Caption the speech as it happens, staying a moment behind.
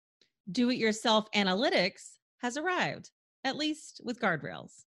Do-it-yourself analytics has arrived, at least with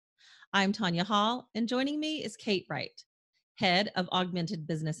guardrails. I'm Tanya Hall, and joining me is Kate Wright, Head of Augmented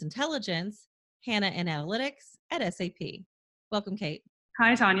Business Intelligence, HANA and Analytics at SAP. Welcome, Kate.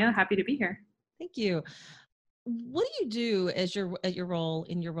 Hi, Tanya. Happy to be here. Thank you. What do you do as your role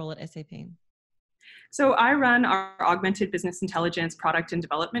at SAP? So I run our Augmented Business Intelligence product and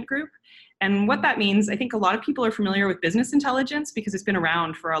development group. And what that means, I think a lot of people are familiar with business intelligence because it's been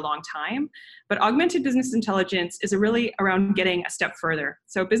around for a long time. But Augmented Business Intelligence is really around getting a step further.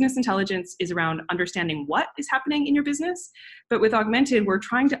 So business intelligence is around understanding what is happening in your business. But with Augmented, we're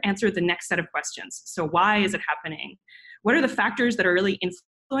trying to answer the next set of questions. So why is it happening? What are the factors that are really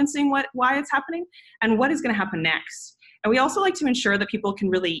influencing why it's happening? And what is going to happen next? And we also like to ensure that people can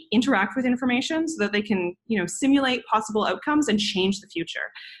really interact with information so that they can, simulate possible outcomes and change the future.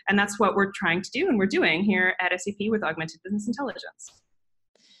 And that's what we're trying to do, and we're doing here at SAP with Augmented Business Intelligence.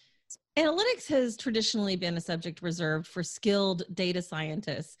 Analytics has traditionally been a subject reserved for skilled data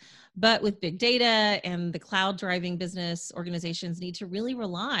scientists, but with big data and the cloud driving business, organizations need to really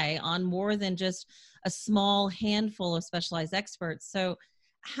rely on more than just a small handful of specialized experts. So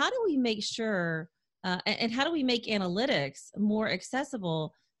how do we make sure and how do we make analytics more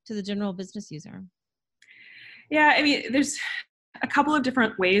accessible to the general business user? Yeah, there's a couple of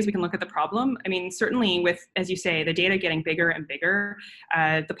different ways we can look at the problem. Certainly with, as you say, the data getting bigger and bigger,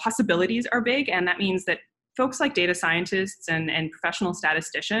 the possibilities are big, and that means that folks like data scientists and professional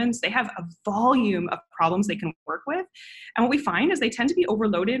statisticians, they have a volume of problems they can work with. And what we find is they tend to be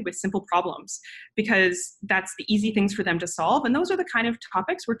overloaded with simple problems because that's the easy things for them to solve. And those are the kind of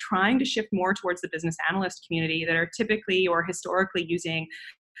topics we're trying to shift more towards the business analyst community that are typically or historically using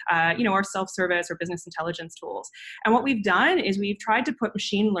our self-service or business intelligence tools. And what we've done is we've tried to put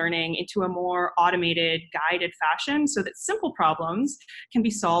machine learning into a more automated, guided fashion so that simple problems can be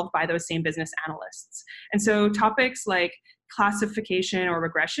solved by those same business analysts. And so topics like classification or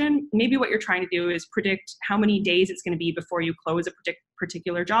regression, maybe what you're trying to do is predict how many days it's going to be before you close a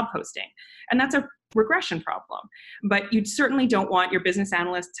particular job posting. And that's a regression problem. But you certainly don't want your business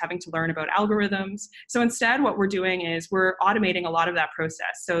analysts having to learn about algorithms. So instead, what we're doing is we're automating a lot of that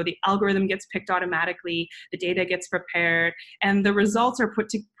process. So the algorithm gets picked automatically, the data gets prepared, and the results are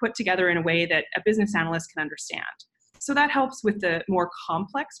put together in a way that a business analyst can understand. So that helps with the more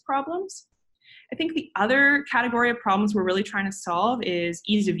complex problems. I think the other category of problems we're really trying to solve is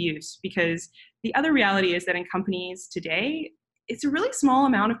ease of use, because the other reality is that in companies today, it's a really small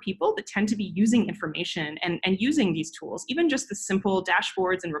amount of people that tend to be using information and using these tools, even just the simple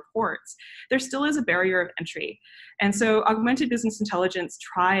dashboards and reports. There still is a barrier of entry. And so Augmented Business Intelligence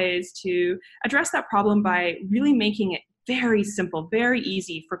tries to address that problem by really making it very simple, very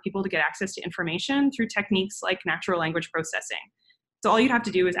easy for people to get access to information through techniques like natural language processing. So all you'd have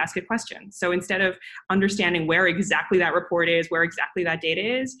to do is ask a question. So instead of understanding where exactly that report is, where exactly that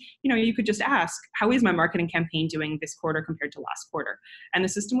data is, you could just ask, how is my marketing campaign doing this quarter compared to last quarter? And the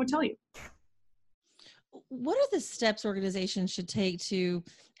system would tell you. What are the steps organizations should take to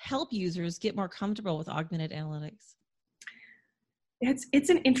help users get more comfortable with augmented analytics? It's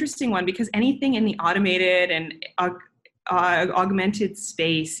an interesting one because anything in the automated and augmented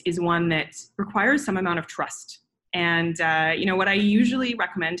space is one that requires some amount of trust. And, what I usually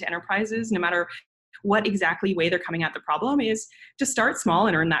recommend to enterprises, no matter what exactly way they're coming at the problem, is to start small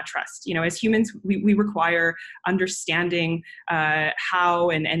and earn that trust. As humans, we require understanding how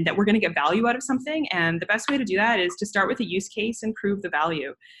and that we're going to get value out of something. And the best way to do that is to start with a use case and prove the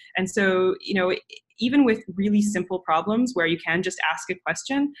value. And so, even with really simple problems where you can just ask a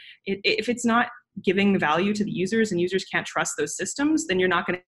question, if it's not giving the value to the users and users can't trust those systems, then you're not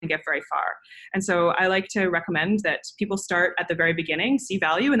going to get very far. And so I like to recommend that people start at the very beginning, see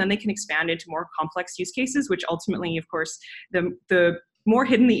value, and then they can expand into more complex use cases, which ultimately, of course, the more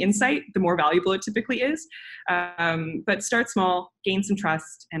hidden the insight, the more valuable it typically is. But start small, gain some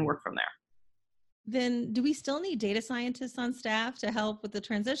trust, and work from there. Then do we still need data scientists on staff to help with the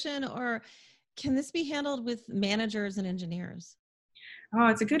transition, or can this be handled with managers and engineers? Oh,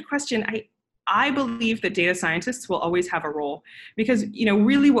 it's a good question. I believe that data scientists will always have a role because,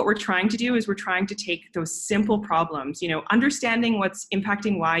 really what we're trying to do is we're trying to take those simple problems, understanding what's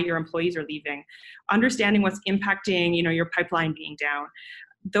impacting why your employees are leaving, understanding what's impacting, your pipeline being down.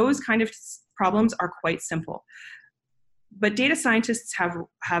 Those kind of problems are quite simple. But data scientists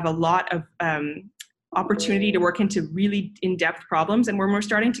have a lot of opportunity to work into really in-depth problems. And when we're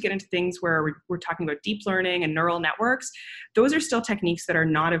starting to get into things where we're talking about deep learning and neural networks, those are still techniques that are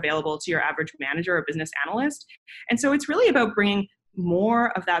not available to your average manager or business analyst. And so it's really about bringing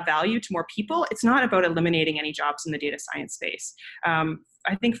more of that value to more people. It's not about eliminating any jobs in the data science space.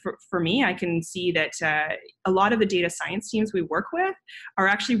 I think for me, I can see that a lot of the data science teams we work with are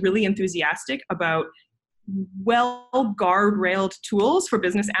actually really enthusiastic about well guardrailed tools for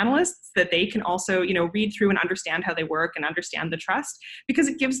business analysts that they can also, read through and understand how they work and understand the trust, because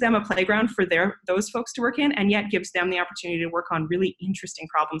it gives them a playground for those folks to work in, and yet gives them the opportunity to work on really interesting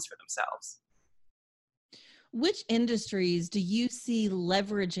problems for themselves. Which industries do you see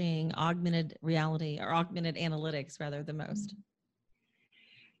leveraging augmented reality or augmented analytics rather the most?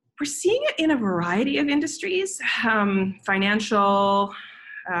 We're seeing it in a variety of industries. Financial,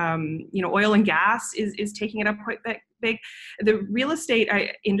 oil and gas is taking it up quite big. The real estate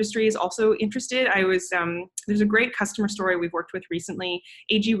industry is also interested. There's a great customer story we've worked with recently,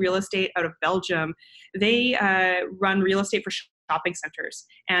 AG Real Estate out of Belgium. They run real estate for shopping centers.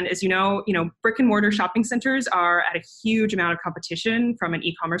 And as you know, brick and mortar shopping centers are at a huge amount of competition from an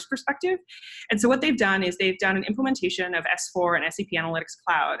e-commerce perspective. And so what they've done is they've done an implementation of S4 and SAP Analytics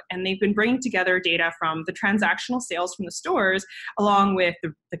Cloud. And they've been bringing together data from the transactional sales from the stores, along with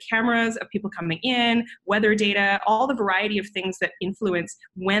the cameras of people coming in, weather data, all the variety of things that influence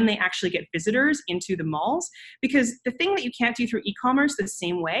when they actually get visitors into the malls. Because the thing that you can't do through e-commerce the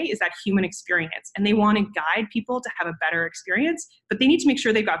same way is that human experience. And they want to guide people to have a better experience, but they need to make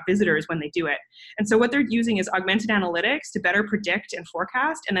sure they've got visitors when they do it. And so what they're using is augmented analytics to better predict and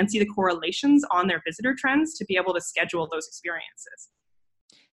forecast, and then see the correlations on their visitor trends to be able to schedule those experiences.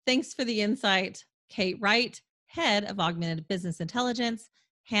 Thanks for the insight, Kate Wright, Head of Augmented Business Intelligence,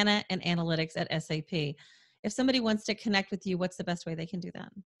 HANA and Analytics at SAP. If somebody wants to connect with you, what's the best way they can do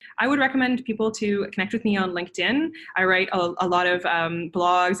that? I would recommend people to connect with me on LinkedIn. I write a lot of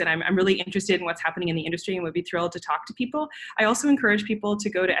blogs, and I'm really interested in what's happening in the industry and would be thrilled to talk to people. I also encourage people to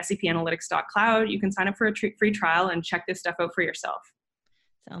go to sapanalytics.cloud. You can sign up for a free trial and check this stuff out for yourself.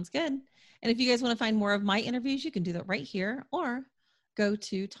 Sounds good. And if you guys want to find more of my interviews, you can do that right here or go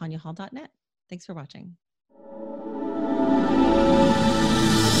to tanyahall.net. Thanks for watching.